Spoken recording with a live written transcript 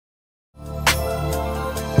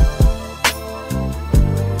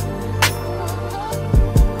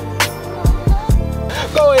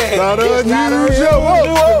Not unusual.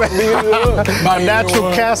 My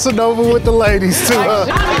natural Casanova with the ladies, too.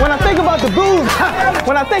 When I think about the booze,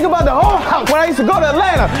 when I think about the whole house, when I used to go to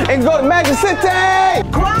Atlanta and go to Magic City.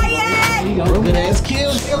 Quiet! Good ass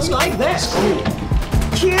kills just like that.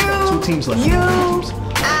 Q, 2 teams left. U,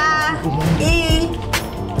 I, E,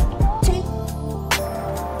 T.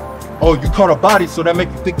 Oh, you caught a body, so that make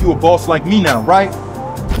you think you a boss like me now, right?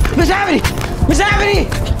 Miss Avity! Miss Avity!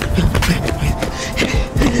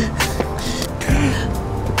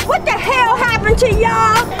 What the hell happened to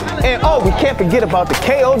y'all? And oh, we can't forget about the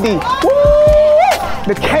KOD. Woo!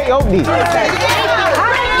 The KOD.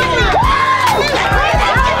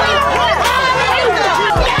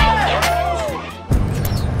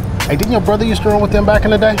 Hey, didn't your brother used to run with them back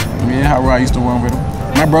in the day? Yeah, how I used to run with him.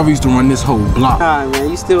 My brother used to run this whole block. Nah, man,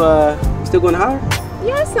 you still going to Howard?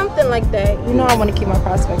 Yeah, something like that. You know I want to keep my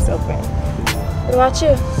prospects open. What about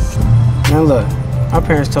you? Now look, my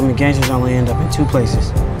parents told me gangsters only end up in 2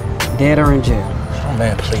 places, dead or in jail. Oh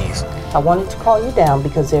man, please. I wanted to call you down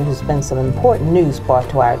because there has been some important news brought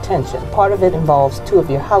to our attention. Part of it involves 2 of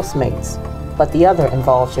your housemates, but the other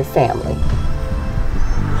involves your family.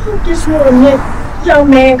 You just want to let young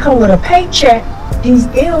man come with a paycheck. These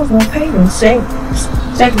bills won't pay themselves.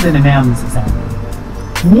 Check the analysis out.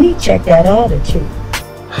 You need to check that attitude.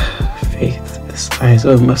 Faith, the signs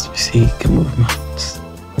of must receive can move mountains.